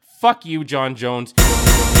Fuck you, John Jones.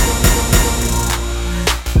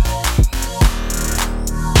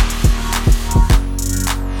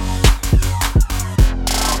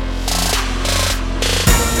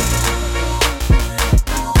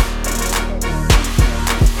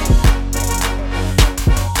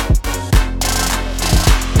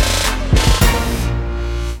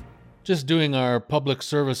 Just doing our public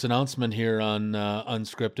service announcement here on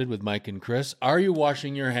Unscripted with Mike and Chris. Are you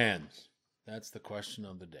washing your hands? That's the question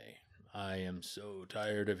of the day. I am so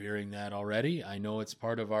tired of hearing that already. I know it's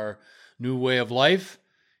part of our new way of life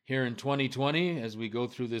here in 2020 as we go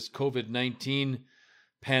through this COVID-19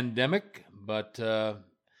 pandemic. But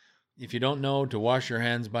if you don't know to wash your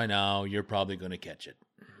hands by now, you're probably going to catch it.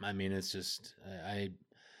 I mean, it's just...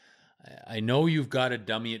 I know you've got to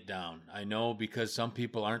dummy it down. I know because some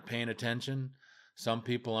people aren't paying attention. Some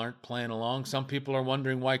people aren't playing along. Some people are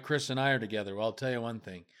wondering why Chris and I are together. Well, I'll tell you one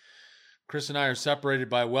thing. Chris and I are separated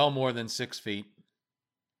by well more than 6 feet.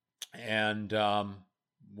 And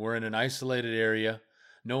we're in an isolated area.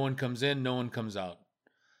 No one comes in, no one comes out.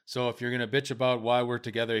 So if you're going to bitch about why we're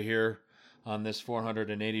together here on this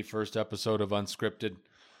 481st episode of Unscripted,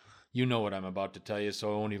 you know what I'm about to tell you,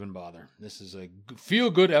 so I won't even bother. This is a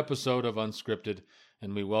feel-good episode of Unscripted,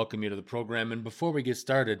 and we welcome you to the program. And before we get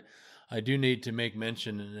started, I do need to make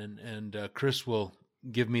mention, and Chris will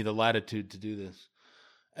give me the latitude to do this.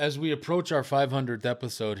 As we approach our 500th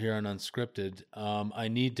episode here on Unscripted, I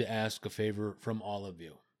need to ask a favor from all of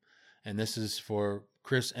you. And this is for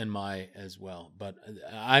Chris and Mai as well, but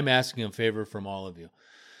I'm asking a favor from all of you.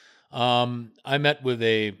 I met with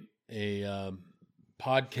a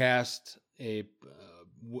podcast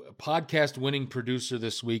winning producer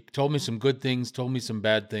this week, told me some good things, told me some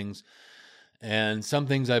bad things, and some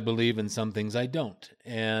things I believe and some things I don't.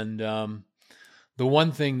 And the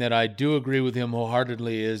one thing that I do agree with him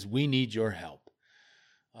wholeheartedly is we need your help.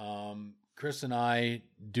 Chris and I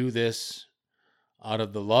do this out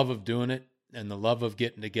of the love of doing it and the love of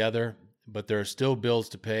getting together, but there are still bills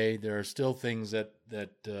to pay. There are still things that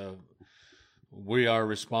we are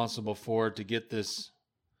responsible for to get these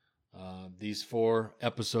 4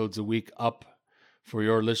 episodes a week up for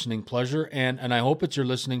your listening pleasure. And I hope it's your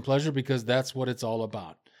listening pleasure because that's what it's all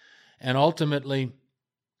about. And ultimately,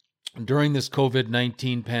 during this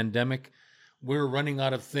COVID-19 pandemic, we're running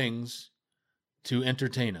out of things to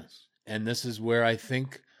entertain us. And this is where I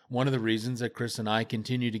think one of the reasons that Chris and I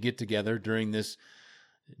continue to get together during this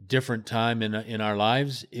different time in our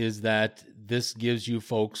lives is that this gives you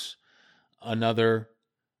folks another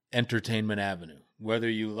entertainment avenue. Whether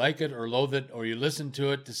you like it or loathe it, or you listen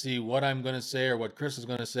to it to see what I'm going to say or what Chris is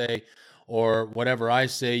going to say, or whatever I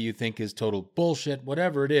say you think is total bullshit,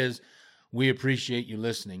 whatever it is, we appreciate you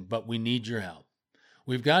listening, but we need your help.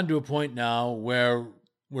 We've gotten to a point now where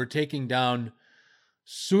we're taking down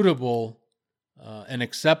suitable and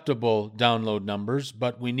acceptable download numbers,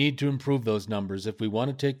 but we need to improve those numbers if we want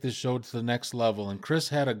to take this show to the next level. And Chris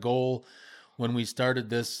had a goal when we started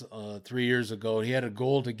this 3 years ago. He had a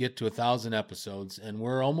goal to get to 1,000 episodes, and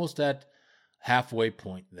we're almost at halfway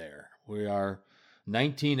point there. We are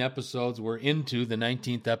 19 episodes. We're into the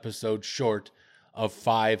 19th episode short of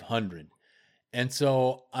 500. And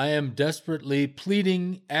so I am desperately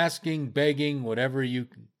pleading, asking, begging, whatever you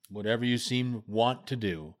want to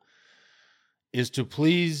do, is to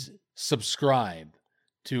please subscribe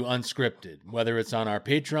to Unscripted, whether it's on our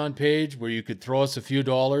Patreon page where you could throw us a few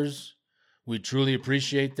dollars. We truly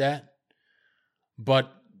appreciate that. But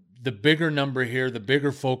the bigger number here, the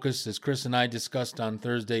bigger focus, as Chris and I discussed on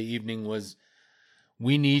Thursday evening, was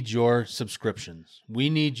we need your subscriptions. We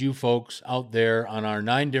need you folks out there on our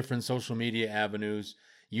 9 different social media avenues.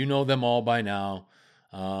 You know them all by now.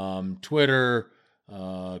 Twitter,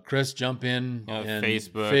 Chris, jump in. And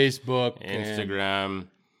Facebook, Instagram.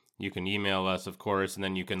 You can email us, of course, and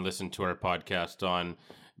then you can listen to our podcast on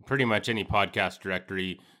pretty much any podcast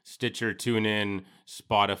directory: Stitcher, TuneIn,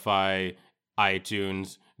 Spotify,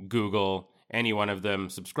 iTunes, Google, any one of them.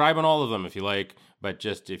 Subscribe on all of them if you like, but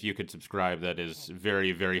just if you could subscribe, that is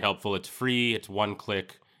very, very helpful. It's free, it's one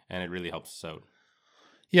click, and it really helps us out.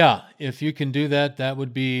 Yeah, if you can do that, that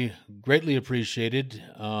would be greatly appreciated,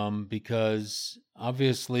 because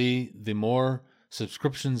obviously the more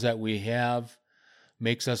subscriptions that we have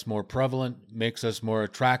makes us more prevalent, makes us more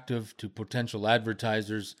attractive to potential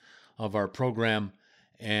advertisers of our program.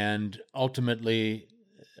 And ultimately,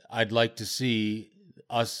 I'd like to see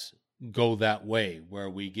us go that way, where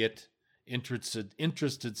we get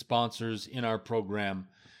interested sponsors in our program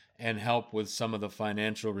and help with some of the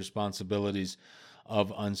financial responsibilities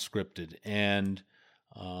of Unscripted. And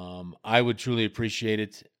I would truly appreciate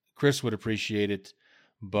it. Chris would appreciate it.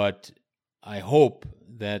 But I hope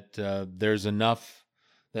that there's enough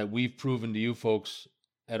that we've proven to you folks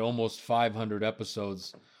at almost 500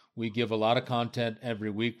 episodes. We give a lot of content every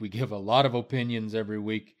week. We give a lot of opinions every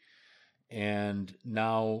week. And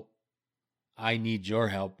now I need your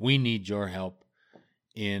help. We need your help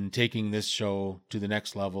in taking this show to the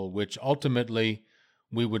next level, which ultimately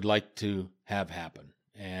we would like to have happen.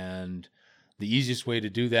 And the easiest way to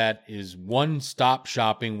do that is one-stop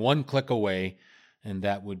shopping, one click away, and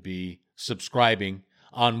that would be subscribing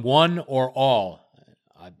on one or all.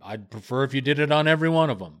 I'd prefer if you did it on every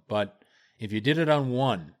one of them, but if you did it on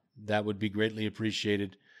one, that would be greatly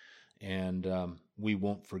appreciated, and we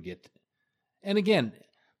won't forget. And again,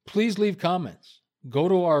 please leave comments. Go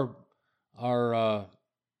to our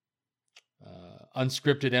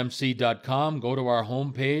unscriptedmc.com. Go to our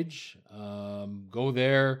homepage. Go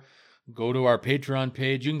there. Go to our Patreon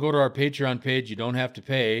page. You can go to our Patreon page. You don't have to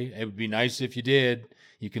pay. It would be nice if you did.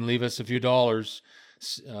 You can leave us a few dollars.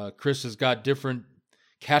 Chris has got different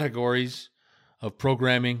categories of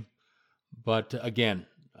programming. But again,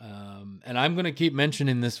 and I'm going to keep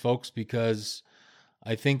mentioning this, folks, because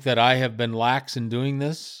I think that I have been lax in doing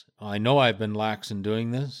this. I know I've been lax in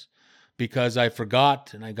doing this because I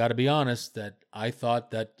forgot, and I got to be honest, that I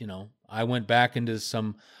thought that, I went back into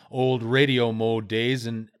some old radio mode days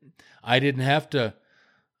and I didn't have to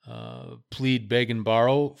plead, beg, and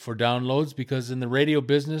borrow for downloads because in the radio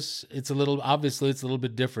business, it's a little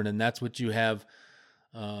bit different, and that's what you have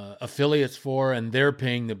affiliates for, and they're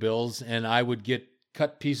paying the bills, and I would get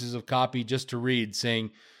cut pieces of copy just to read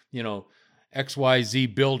saying,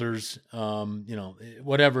 XYZ builders,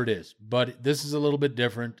 whatever it is. But this is a little bit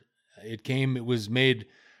different. It was made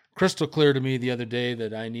crystal clear to me the other day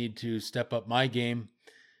that I need to step up my game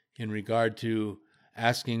in regard to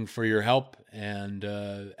asking for your help and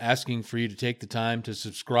asking for you to take the time to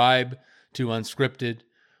subscribe to Unscripted,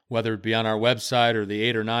 whether it be on our website or the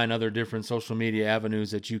 8 or 9 other different social media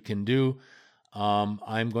avenues that you can do.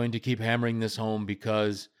 I'm going to keep hammering this home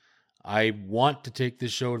because I want to take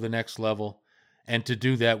this show to the next level, and to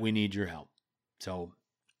do that, we need your help. So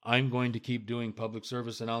I'm going to keep doing public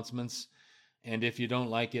service announcements, and if you don't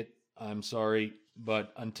like it, I'm sorry,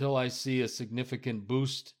 but until I see a significant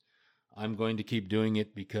boost, I'm going to keep doing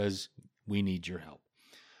it because we need your help.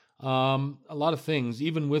 A lot of things,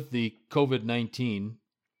 even with the COVID-19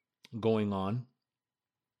 going on,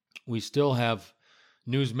 we still have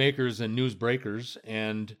newsmakers and news breakers,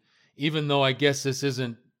 and even though I guess this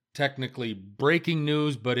isn't technically breaking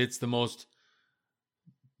news, but it's the most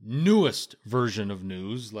newest version of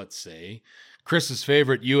news, let's say. Chris's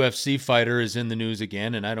favorite UFC fighter is in the news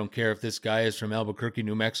again, and I don't care if this guy is from Albuquerque,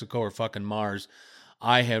 New Mexico, or fucking Mars.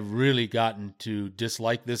 I have really gotten to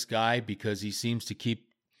dislike this guy because he seems to keep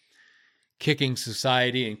kicking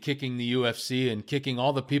society and kicking the UFC and kicking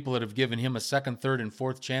all the people that have given him a second, third, and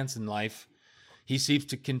fourth chance in life. He seems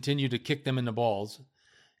to continue to kick them in the balls.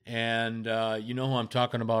 And you know who I'm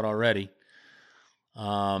talking about already.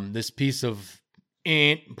 This piece of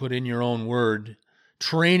put in your own word,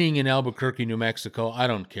 training in Albuquerque, New Mexico. I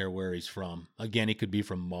don't care where he's from. Again, he could be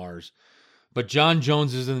from Mars. But Jon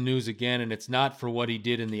Jones is in the news again, and it's not for what he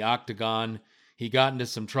did in the Octagon. He got into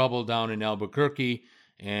some trouble down in Albuquerque,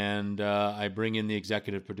 and I bring in the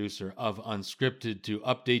executive producer of Unscripted to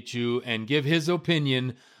update you and give his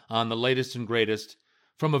opinion on the latest and greatest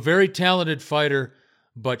from a very talented fighter,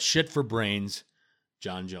 but shit for brains,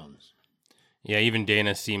 Jon Jones. Yeah, even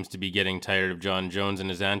Dana seems to be getting tired of Jon Jones and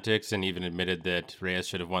his antics, and even admitted that Reyes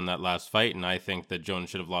should have won that last fight, and I think that Jones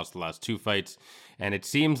should have lost the last 2 fights. And it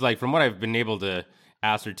seems like, from what I've been able to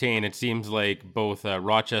ascertain, it seems like both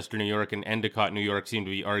Rochester, New York, and Endicott, New York seem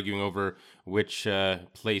to be arguing over which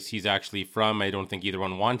place he's actually from. I don't think either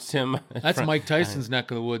one wants him. That's Mike Tyson's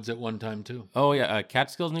neck of the woods at one time, too. Oh, yeah,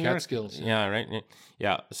 Catskills, New York? Catskills. Yeah, right?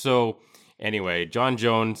 Yeah, so anyway, Jon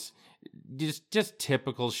Jones, just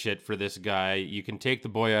typical shit for this guy. You can take the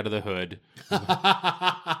boy out of the hood.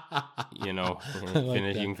 You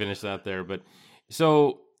can finish that there. But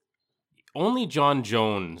so only Jon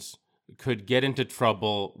Jones could get into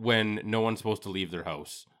trouble when no one's supposed to leave their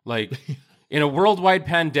house. Like, in a worldwide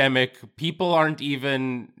pandemic, people aren't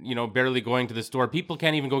even, barely going to the store. People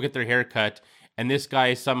can't even go get their hair cut. And this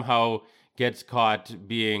guy somehow gets caught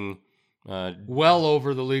being well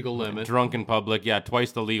over the legal limit. Drunk in public. Yeah,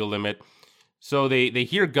 twice the legal limit. So they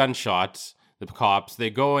hear gunshots, the cops. They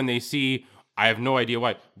go and they see, I have no idea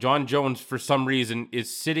why, Jon Jones, for some reason,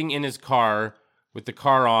 is sitting in his car with the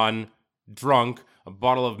car on, drunk, a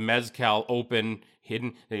bottle of mezcal open,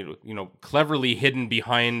 hidden, cleverly hidden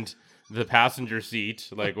behind the passenger seat.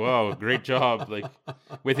 Like, whoa, great job. Like,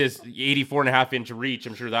 with his 84.5-inch reach,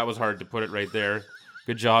 I'm sure that was hard to put it right there.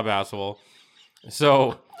 Good job, asshole.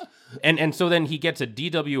 So, and so then he gets a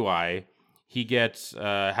DWI. He gets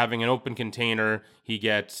having an open container. He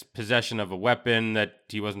gets possession of a weapon that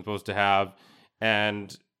he wasn't supposed to have.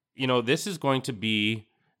 And, this is going to be,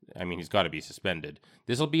 he's got to be suspended.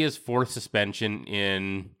 This will be his fourth suspension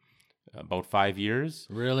in about 5 years.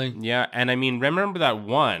 Really? Yeah. And remember that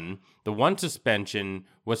the one suspension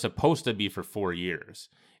was supposed to be for 4 years.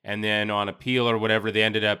 And then on appeal or whatever, they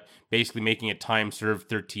ended up basically making it time served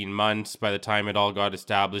 13 months by the time it all got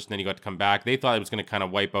established. And then he got to come back. They thought it was going to kind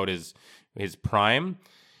of wipe out his prime.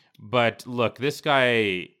 But look, this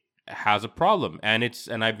guy has a problem. And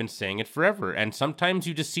I've been saying it forever. And sometimes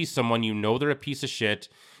you just see someone, they're a piece of shit.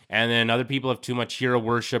 And then other people have too much hero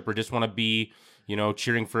worship or just want to be,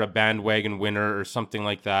 cheering for a bandwagon winner or something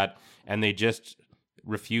like that. And they just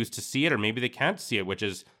refuse to see it, or maybe they can't see it, which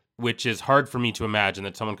is hard for me to imagine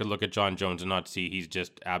that someone could look at Jon Jones and not see he's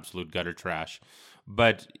just absolute gutter trash.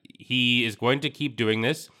 But he is going to keep doing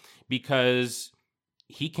this because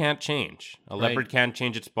he can't change. A leopard can't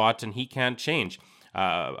change its spots, and he can't change.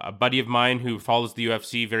 A buddy of mine who follows the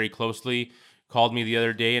UFC very closely called me the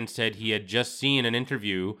other day and said he had just seen an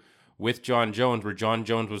interview with Jon Jones where Jon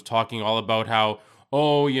Jones was talking all about how,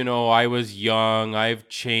 I was young, I've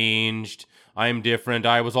changed, I'm different,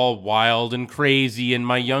 I was all wild and crazy in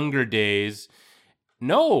my younger days.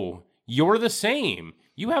 No, you're the same.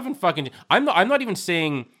 You haven't fucking... I'm not even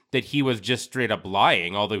saying that he was just straight up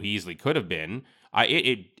lying, although he easily could have been.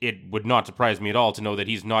 It would not surprise me at all to know that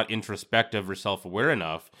he's not introspective or self-aware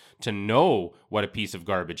enough to know what a piece of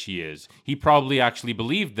garbage he is. He probably actually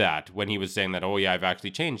believed that when he was saying that, oh yeah, I've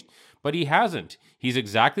actually changed. But he hasn't. He's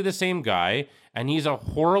exactly the same guy, and he's a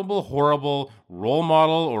horrible, horrible role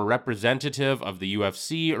model or representative of the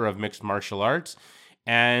UFC or of mixed martial arts.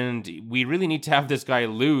 And we really need to have this guy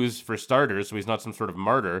lose for starters, so he's not some sort of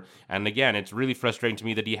martyr. And again, it's really frustrating to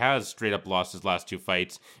me that he has straight up lost his last two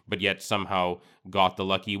fights, but yet somehow got the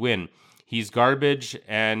lucky win. He's garbage,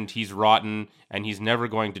 and he's rotten, and he's never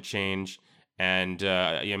going to change. And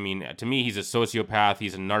to me, he's a sociopath.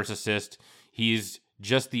 He's a narcissist. He's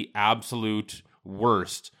just the absolute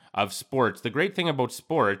worst of sports. The great thing about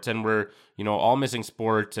sports, and we're all missing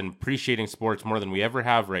sports and appreciating sports more than we ever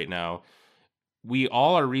have right now, we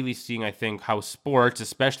all are really seeing, I think, how sports,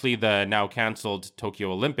 especially the now canceled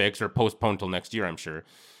Tokyo Olympics, or postponed till next year, I'm sure,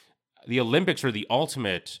 the Olympics are the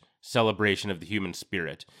ultimate celebration of the human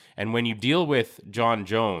spirit. And when you deal with Jon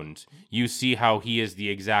Jones, you see how he is the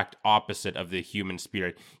exact opposite of the human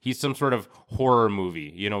spirit. He's some sort of horror movie,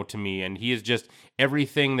 to me, and he is just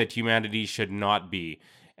everything that humanity should not be.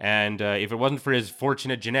 And if it wasn't for his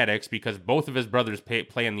fortunate genetics, because both of his brothers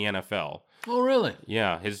play in the NFL. Oh, really?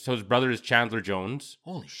 Yeah, his brother is Chandler Jones.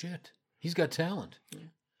 Holy shit. He's got talent.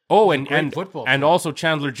 Oh, and also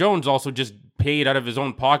Chandler Jones also just paid out of his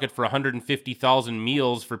own pocket for 150,000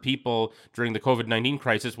 meals for people during the COVID-19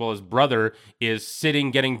 crisis, while his brother is sitting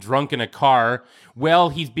getting drunk in a car. Well,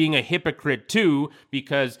 he's being a hypocrite too,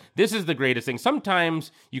 because this is the greatest thing.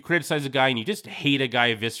 Sometimes you criticize a guy and you just hate a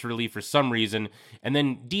guy viscerally for some reason, and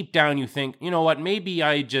then deep down you think, you know what, maybe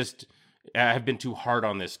I just have been too hard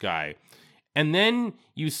on this guy. And then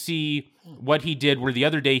you see what he did, where the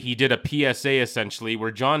other day he did a PSA, essentially,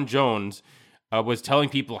 where Jon Jones was telling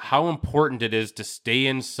people how important it is to stay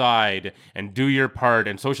inside and do your part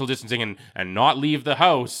and social distancing and not leave the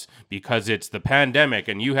house because it's the pandemic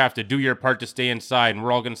and you have to do your part to stay inside and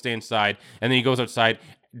we're all going to stay inside. And then he goes outside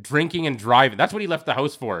drinking and driving. That's what he left the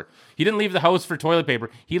house for. He didn't leave the house for toilet paper.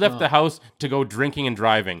 He left the house to go drinking and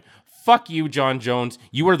driving. Fuck you, Jon Jones.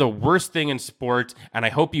 You are the worst thing in sports, and I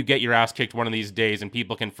hope you get your ass kicked one of these days and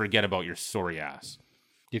people can forget about your sorry ass.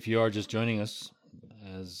 If you are just joining us,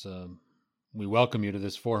 as we welcome you to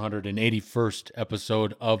this 481st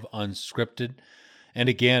episode of Unscripted. And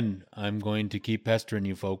again, I'm going to keep pestering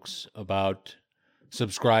you folks about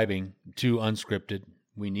subscribing to Unscripted.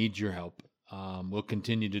 We need your help. We'll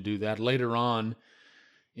continue to do that. Later on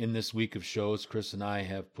in this week of shows, Chris and I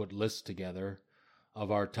have put lists together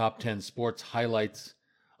of our top 10 sports highlights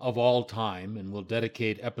of all time, and we'll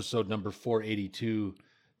dedicate episode number 482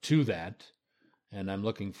 to that, and I'm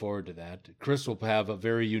looking forward to that. Chris will have a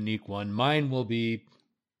very unique one. Mine will be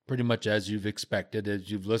pretty much as you've expected, as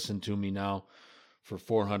you've listened to me now for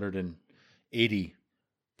 480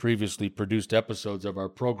 previously produced episodes of our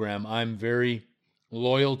program. I'm very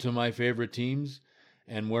loyal to my favorite teams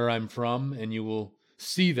and where I'm from, and you will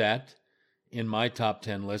see that in my top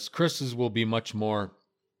 10 list. Chris's will be much more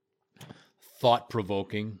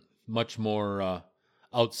thought-provoking, much more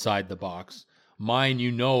outside the box. Mine,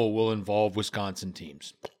 will involve Wisconsin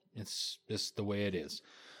teams. It's just the way it is.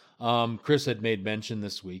 Chris had made mention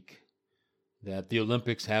this week that the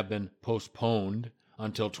Olympics have been postponed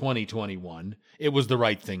until 2021, it was the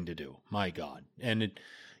right thing to do. My God. And it,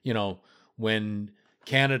 when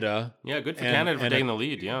Canada. Yeah, good for Canada for taking the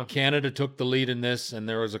lead. Yeah. Canada took the lead in this, and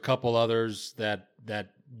there was a couple others that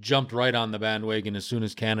jumped right on the bandwagon as soon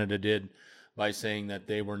as Canada did by saying that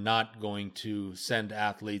they were not going to send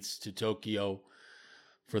athletes to Tokyo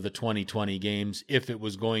for the 2020 games if it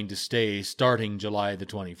was going to stay starting July the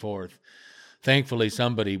 24th. Thankfully,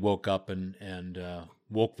 somebody woke up and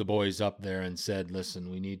woke the boys up there and said, listen,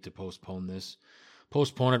 we need to postpone this.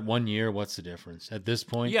 Postpone it 1 year. What's the difference at this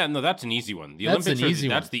point? Yeah, no, that's an easy one. The That's Olympics an easy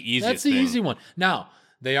one. That's the easiest That's the thing. easy one. Now,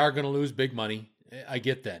 they are going to lose big money. I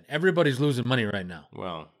get that. Everybody's losing money right now.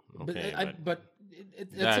 Well, okay. But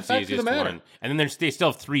it's a that's fact of the matter. one. And then they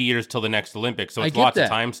still have 3 years till the next Olympics, so I it's get lots that. of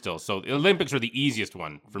time still. So the Olympics are the easiest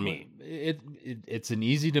one for me. It's an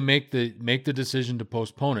easy to make the decision to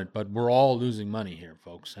postpone it, but we're all losing money here,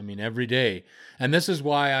 folks. I mean, every day. And this is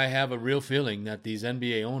why I have a real feeling that these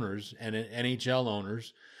NBA owners and NHL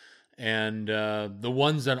owners and the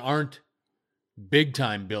ones that aren't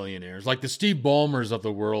big-time billionaires, like the Steve Ballmers of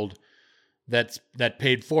the world that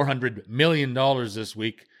paid $400 million this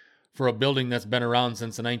week for a building that's been around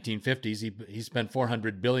since the 1950s. He spent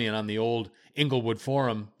 $400 billion on the old Inglewood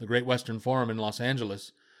Forum, the Great Western Forum in Los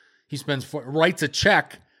Angeles. He writes a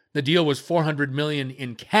check. The deal was $400 million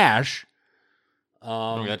in cash.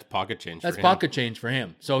 That's pocket change. That's for him. pocket change for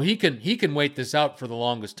him. So he can wait this out for the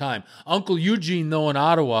longest time. Uncle Eugene, though, in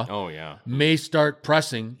Ottawa, Oh yeah. may start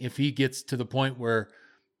pressing if he gets to the point where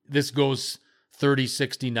this goes 30,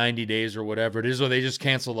 60, 90 days or whatever it is, or they just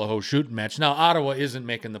cancel the whole shooting match. Now, Ottawa isn't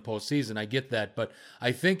making the postseason. I get that. But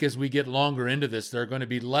I think as we get longer into this, there are going to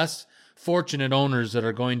be less fortunate owners that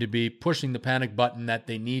are going to be pushing the panic button that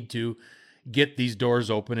they need to get these doors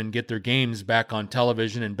open and get their games back on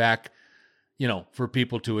television and back, for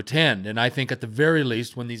people to attend. And I think at the very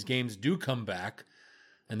least, when these games do come back,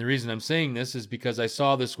 and the reason I'm saying this is because I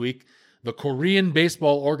saw this week the Korean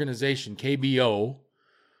Baseball Organization, KBO,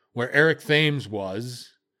 where Eric Thames was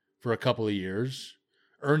for a couple of years,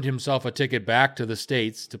 earned himself a ticket back to the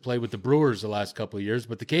States to play with the Brewers the last couple of years.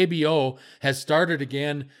 But the KBO has started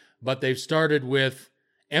again, but they've started with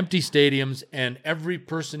empty stadiums and every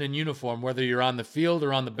person in uniform, whether you're on the field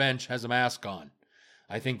or on the bench, has a mask on.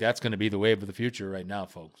 I think that's going to be the wave of the future right now,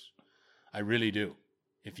 folks. I really do.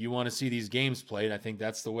 If you want to see these games played, I think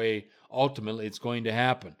that's the way ultimately it's going to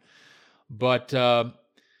happen. But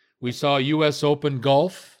we saw U.S. Open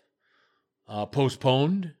golf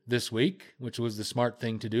postponed this week, which was the smart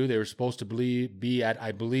thing to do. They were supposed to be at,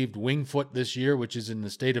 I believe, Wingfoot this year, which is in the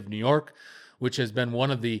state of New York, which has been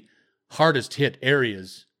one of the hardest hit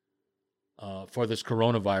areas for this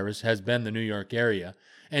coronavirus, has been the New York area.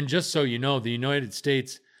 And just so you know, the United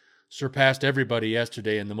States surpassed everybody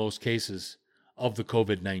yesterday in the most cases of the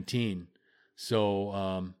COVID-19.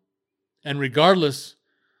 So, and regardless,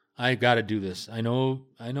 I got to do this. I know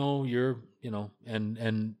you're,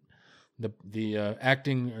 and the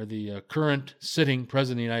acting or the current sitting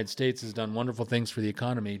president of the United States has done wonderful things for the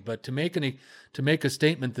economy. But to make a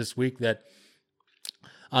statement this week that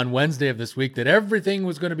on Wednesday of this week that everything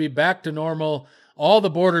was going to be back to normal, all the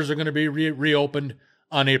borders are going to be reopened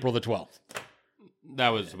on April the 12th. That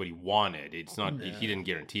was what he wanted. It's not. He didn't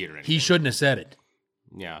guarantee it or anything. He shouldn't have said it.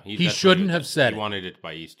 Yeah, he shouldn't have said it. He wanted it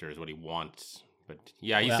by Easter, is what he wants. But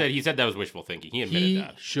yeah, he said that was wishful thinking. He admitted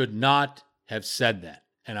that. He should not have said that.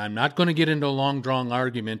 And I'm not going to get into a long, drawn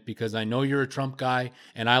argument because I know you're a Trump guy,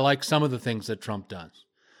 and I like some of the things that Trump does.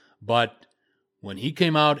 But when he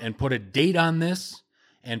came out and put a date on this,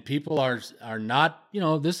 and people are not,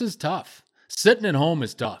 this is tough. Sitting at home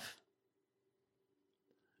is tough.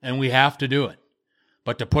 And we have to do it.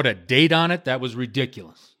 But to put a date on it, that was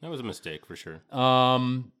ridiculous. That was a mistake for sure.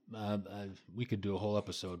 We could do a whole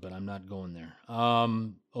episode, but I'm not going there.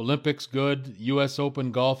 Olympics, good. U.S.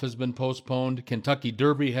 Open golf has been postponed. Kentucky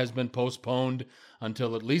Derby has been postponed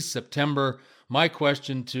until at least September. My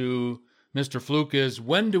question to Mr. Fluke is,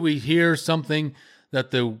 when do we hear something that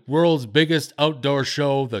the world's biggest outdoor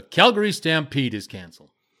show, the Calgary Stampede, is canceled?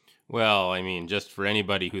 Well, I mean, just for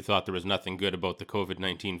anybody who thought there was nothing good about the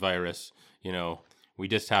COVID-19 virus, we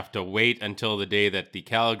just have to wait until the day that the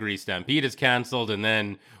Calgary Stampede is canceled, and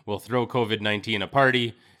then we'll throw COVID-19 a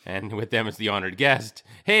party, and with them as the honored guest.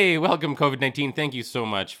 Hey, welcome, COVID-19. Thank you so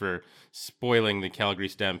much for spoiling the Calgary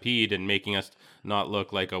Stampede and making us not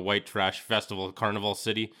look like a white trash festival carnival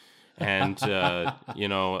city. And, that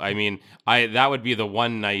would be the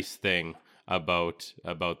one nice thing about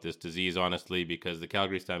this disease, honestly, because the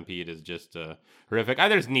Calgary Stampede is just horrific.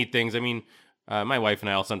 There's neat things. I mean, my wife and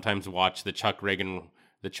I will sometimes watch the Chuck Reagan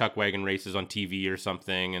the chuck wagon races on TV or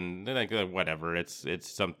something, and they're like whatever. It's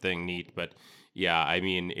something neat, but yeah, I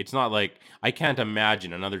mean, it's not like I can't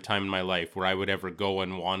imagine another time in my life where I would ever go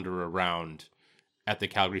and wander around at the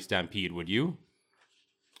Calgary Stampede. Would you?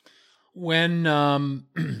 When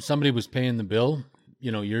somebody was paying the bill,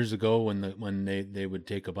 years ago, when they would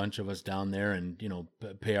take a bunch of us down there and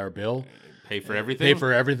pay our bill, Pay for everything. pay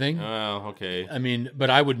for everything. Oh, okay. I mean, but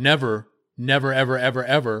I would never, ever,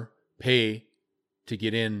 ever pay to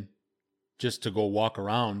get in just to go walk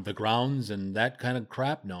around the grounds and that kind of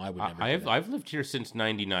crap. No, I would never. I've lived here since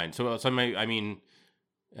 '99, so I mean,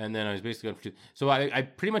 and then I was basically so I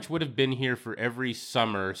pretty much would have been here for every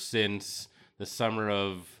summer since the summer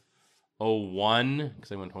of 01,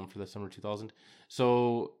 because I went home for the summer 2000.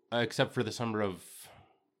 So except for the summer of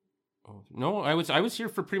no, I was here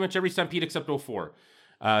for pretty much every Stampede except 04,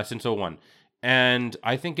 since 01. And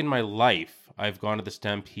I think in my life I've gone to the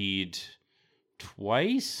Stampede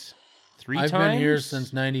twice, three times. I've been here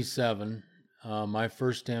since '97. My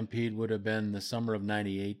first Stampede would have been the summer of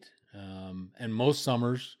 '98, and most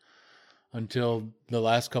summers until the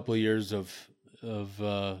last couple of years of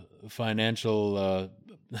financial.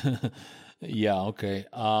 Yeah, okay.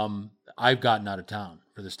 I've gotten out of town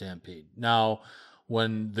for the Stampede. Now,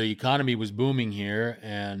 when the economy was booming here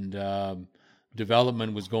and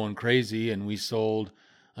development was going crazy, and we sold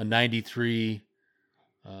a 93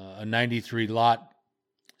 lot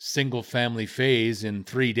single family phase in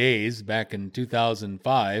 3 days back in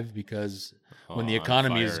 2005, because when the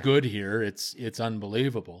economy is good here, it's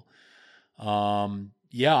unbelievable.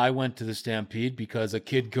 Yeah, I went to the Stampede because a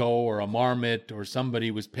Kidco or a Marmot or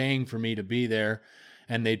somebody was paying for me to be there,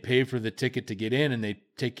 and they'd pay for the ticket to get in, and they'd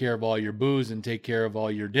take care of all your booze and take care of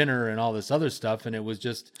all your dinner and all this other stuff. And it was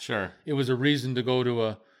just, it was a reason to go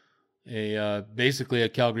to a basically a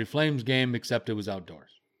Calgary Flames game, except it was outdoors.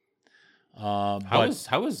 How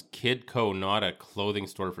is Kidco not a clothing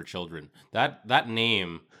store for children? That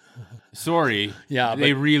name, sorry, yeah,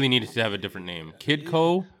 they really needed to have a different name.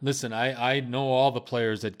 Kidco. Listen, I know all the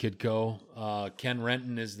players at Kidco. Ken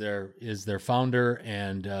Renton is their founder,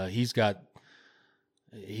 and he's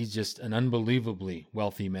just an unbelievably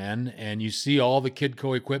wealthy man. And you see all the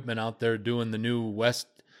Kidco equipment out there doing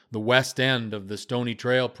the west end of the Stony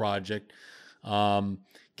Trail project.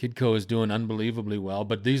 Kidco is doing unbelievably well,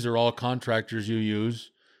 but these are all contractors you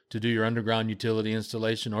use to do your underground utility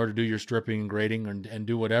installation or to do your stripping and grading and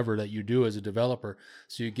do whatever that you do as a developer.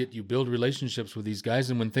 So you build relationships with these guys,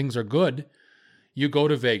 and when things are good, you go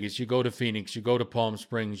to Vegas, you go to Phoenix, you go to Palm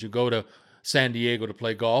Springs, you go to San Diego to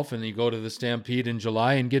play golf, and you go to the Stampede in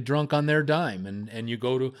July and get drunk on their dime. And you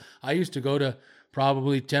go to, I used to go to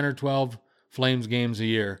probably 10 or 12 Flames games a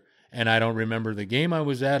year, and I don't remember the game I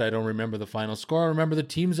was at. I don't remember the final score. I remember the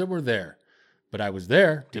teams that were there. But I was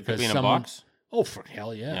there because Typically in a box? Oh, for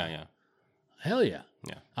hell yeah. Yeah. Hell yeah.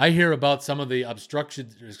 Yeah. I hear about some of the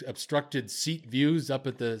obstructed seat views up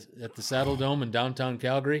at the Saddle Dome in downtown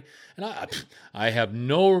Calgary, and I have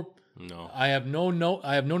no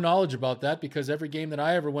knowledge about that, because every game that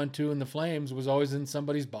I ever went to in the Flames was always in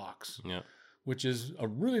somebody's box. Yeah. Which is a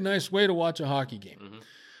really nice way to watch a hockey game, Mm-hmm.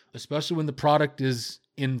 especially when the product is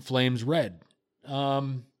in Flames red. I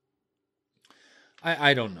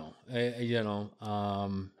don't know,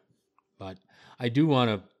 but I do want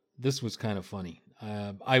to. This was kind of funny.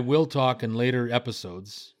 I will talk in later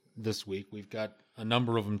episodes this week. We've got a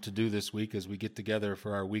number of them to do this week as we get together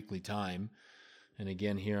for our weekly time. And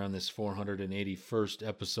again, here on this 481st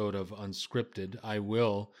episode of Unscripted, I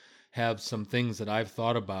will have some things that I've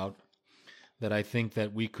thought about that I think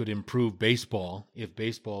that we could improve baseball if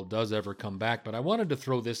baseball does ever come back. But I wanted to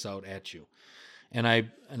throw this out at you. And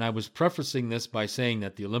I was prefacing this by saying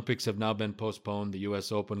that the Olympics have now been postponed. The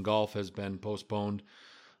U.S. Open golf has been postponed.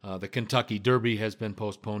 The Kentucky Derby has been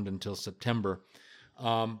postponed until September.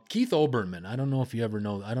 Keith Olbermann, I don't know if you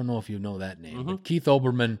know that name, but Keith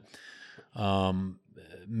Olbermann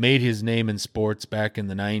made his name in sports back in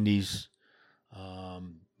the 90s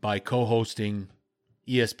by co-hosting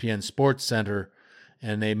ESPN Sports Center,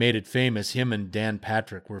 and they made it famous. Him and Dan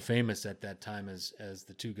Patrick were famous at that time as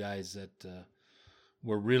the two guys that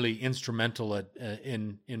were really instrumental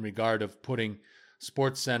in regard of putting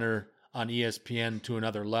Sports Center on ESPN to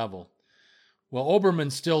another level. Well,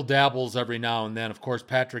 Olbermann still dabbles every now and then. Of course,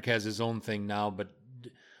 Patrick has his own thing now, but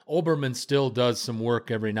Olbermann still does some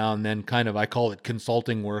work every now and then, kind of, I call it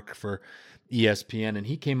consulting work for ESPN. And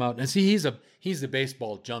he came out, and see, he's a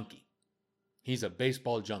baseball junkie. He's a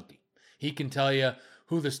baseball junkie. He can tell you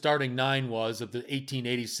who the starting nine was of the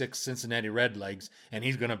 1886 Cincinnati Redlegs, and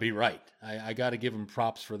he's going to be right. I got to give him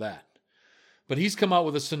props for that. But he's come out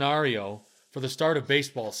with a scenario for the start of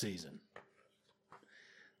baseball season.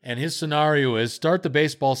 And his scenario is start the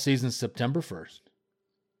baseball season September 1st,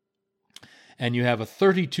 and you have a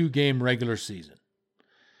 32-game regular season.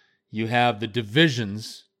 You have the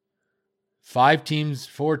divisions, 5 teams,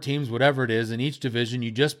 4 teams, whatever it is, in each division. You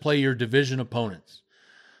just play your division opponents.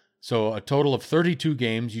 So a total of 32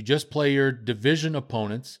 games. You just play your division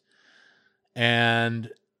opponents, and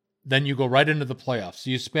then you go right into the playoffs. So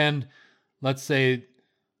you spend, let's say,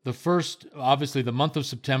 the first, obviously the month of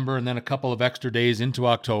September, and then a couple of extra days into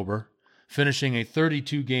October, finishing a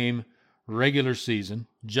 32-game regular season,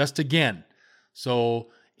 just again. So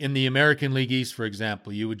in the American League East, for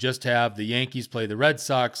example, you would just have the Yankees play the Red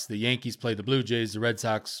Sox, the Yankees play the Blue Jays, the Red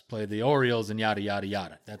Sox play the Orioles, and yada, yada,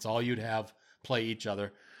 yada. That's all you'd have play each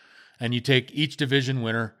other. And you take each division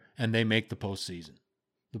winner, and they make the postseason.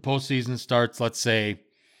 The postseason starts, let's say,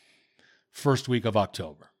 first week of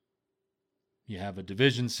October. You have a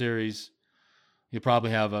division series. You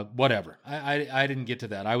probably have a whatever. I didn't get to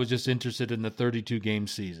that. I was just interested in the 32-game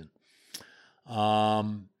season.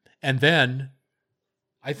 And then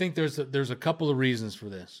I think there's a couple of reasons for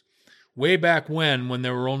this. Way back when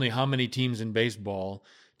there were only how many teams in baseball,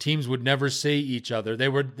 teams would never see each other.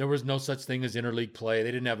 There was no such thing as interleague play.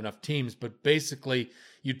 They didn't have enough teams. But basically,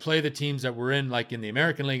 you'd play the teams that were in, like in the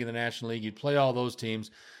American League and the National League. You'd play all those teams.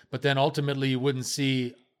 But then ultimately, you wouldn't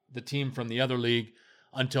see the team from the other league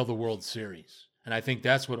until the World Series. And I think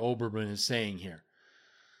that's what Oberman is saying here.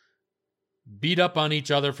 Beat up on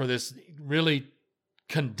each other for this really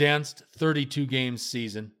condensed 32-game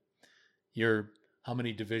season. How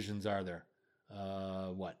many divisions are there?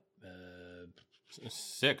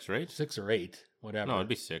 6, right? 6 or 8, whatever. No, it'd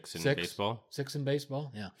be 6 in baseball. 6 in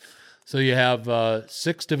baseball, yeah. So you have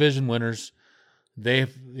 6 division winners. They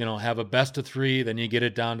have a best of 3, then you get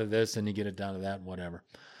it down to this, and you get it down to that, whatever.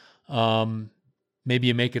 Maybe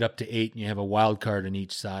you make it up to 8 and you have a wild card in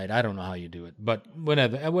each side. I don't know how you do it, but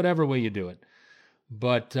whatever way you do it.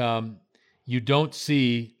 But you don't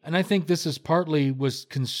see, and I think this is partly was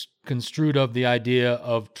construed of the idea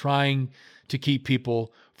of trying to keep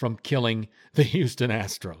people from killing the Houston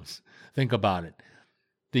Astros. Think about it.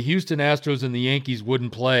 The Houston Astros and the Yankees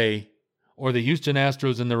wouldn't play, or the Houston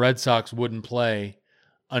Astros and the Red Sox wouldn't play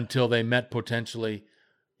until they met potentially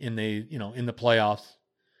in the playoffs.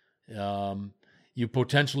 You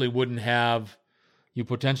potentially wouldn't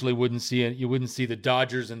see it. You wouldn't see the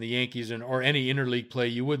Dodgers and the Yankees or any interleague play.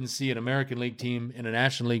 You wouldn't see an American League team and a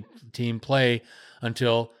National League team play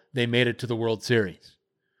until they made it to the World Series.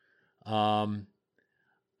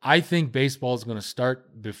 I think baseball is going to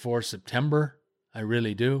start before September. I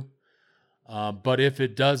really do. But if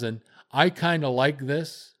it doesn't, I kind of like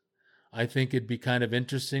this. I think it'd be kind of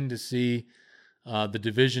interesting to see the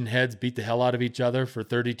division heads beat the hell out of each other for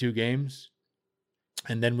 32 games.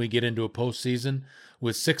 And then we get into a postseason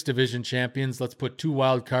with 6 division champions. Let's put 2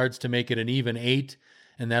 wild cards to make it an even 8,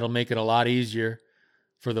 and that'll make it a lot easier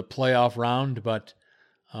for the playoff round. But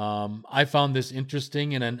I found this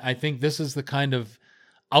interesting, and I think this is the kind of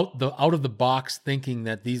out of the box thinking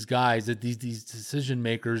that these guys, that these decision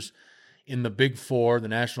makers in the Big Four, the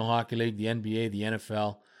National Hockey League, the NBA, the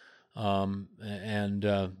NFL, and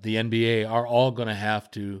the NBA are all going to have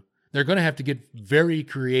to. They're going to have to get very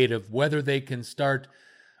creative, whether they can start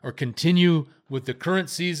or continue with the current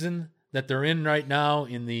season that they're in right now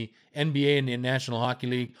in the NBA and the National Hockey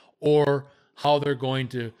League, or how they're going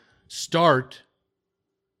to start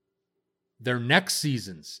their next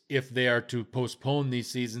seasons if they are to postpone these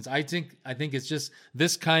seasons. I think it's just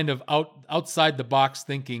this kind of outside the box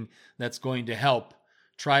thinking that's going to help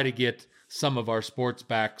try to get some of our sports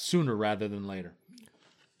back sooner rather than later.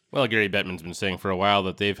 Well, Gary Bettman's been saying for a while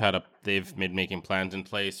that they've been making plans in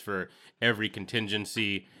place for every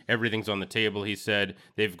contingency. Everything's on the table. He said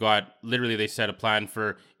they set a plan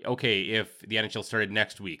for, okay, if the NHL started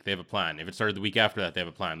next week, they have a plan. If it started the week after that, they have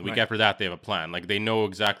a plan. The week after that, they have a plan. Like, they know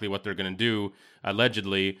exactly what they're going to do,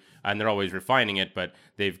 allegedly, and they're always refining it, but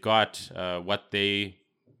they've got what their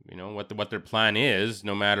plan is,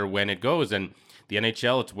 no matter when it goes. And the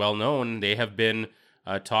NHL, it's well known, they have been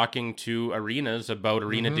talking to arenas about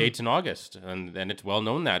arena dates in August, and it's well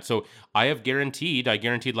known that. So I guaranteed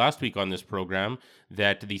last week on this program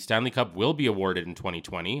that the Stanley Cup will be awarded in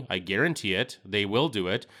 2020. I guarantee it. They will do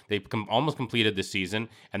it. They've almost completed the season,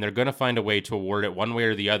 and they're going to find a way to award it one way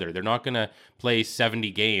or the other. They're not going to play 70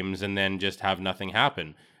 games and then just have nothing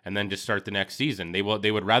happen and then just start the next season. They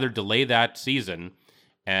would rather delay that season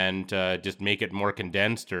and just make it more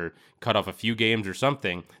condensed or cut off a few games or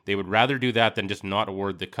something. They would rather do that than just not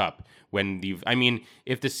award the cup.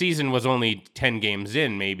 If the season was only 10 games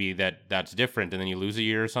in, maybe that's different, and then you lose a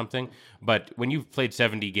year or something. But when you've played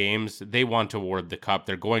 70 games, they want to award the cup.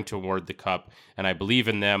 They're going to award the cup, and I believe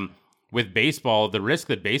in them. With baseball, the risk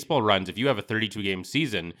that baseball runs, if you have a 32-game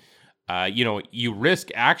season, you risk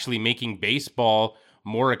actually making baseball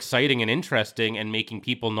more exciting and interesting and making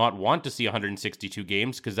people not want to see 162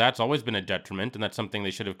 games, because that's always been a detriment, and that's something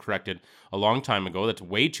they should have corrected a long time ago. That's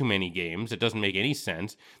way too many games. It doesn't make any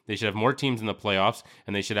sense. They should have more teams in the playoffs,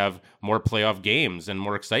 and they should have more playoff games and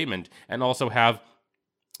more excitement, and also have,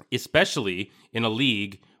 especially in a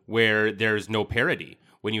league where there's no parity.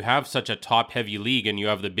 When you have such a top-heavy league and you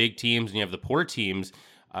have the big teams and you have the poor teams,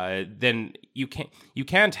 then you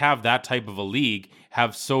can't have that type of a league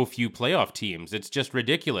have so few playoff teams. It's just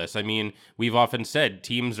ridiculous. I mean, we've often said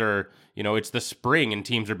teams are, it's the spring and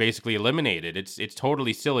teams are basically eliminated. It's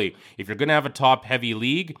totally silly. If you're going to have a top-heavy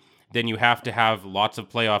league, then you have to have lots of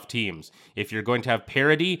playoff teams. If you're going to have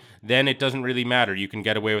parity, then it doesn't really matter. You can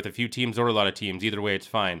get away with a few teams or a lot of teams. Either way, it's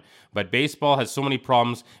fine. But baseball has so many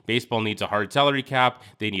problems. Baseball needs a hard salary cap.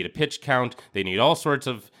 They need a pitch count. They need all sorts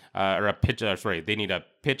of, they need a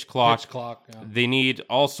pitch clock. Pitch clock. Yeah. They need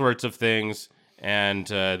all sorts of things, and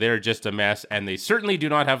they're just a mess. And they certainly do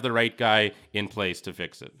not have the right guy in place to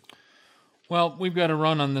fix it. Well, we've got to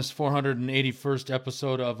run on this 481st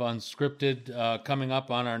episode of Unscripted. Coming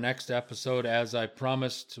up on our next episode, as I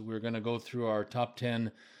promised, we're going to go through our top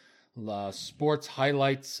 10 sports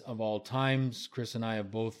highlights of all times. Chris and I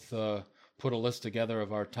have both put a list together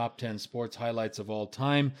of our top 10 sports highlights of all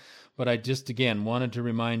time. But I just, again, wanted to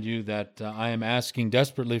remind you that I am asking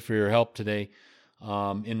desperately for your help today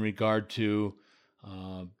in regard to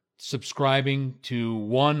subscribing to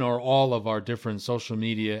one or all of our different social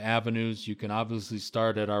media avenues. You can obviously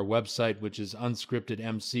start at our website, which is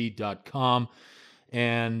unscriptedmc.com.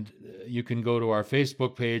 And you can go to our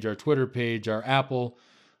Facebook page, our Twitter page, our Apple,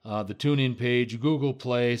 the TuneIn page, Google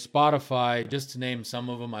Play, Spotify, just to name some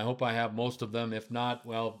of them. I hope I have most of them. If not,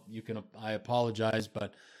 well, I apologize,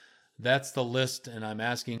 but that's the list. And I'm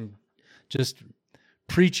asking, just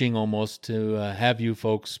preaching almost, to have you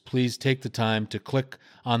folks please take the time to click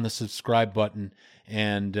on the subscribe button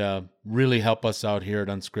and really help us out here at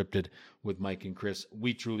Unscripted with Mike and Chris.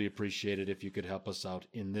 We truly appreciate it if you could help us out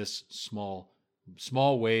in this small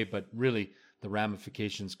way, but really the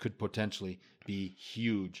ramifications could potentially be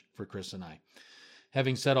huge for Chris and I.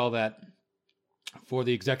 Having said all that, for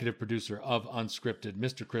the executive producer of Unscripted,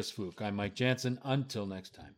 Mr. Chris Fluke, I'm Mike Jansen. Until next time.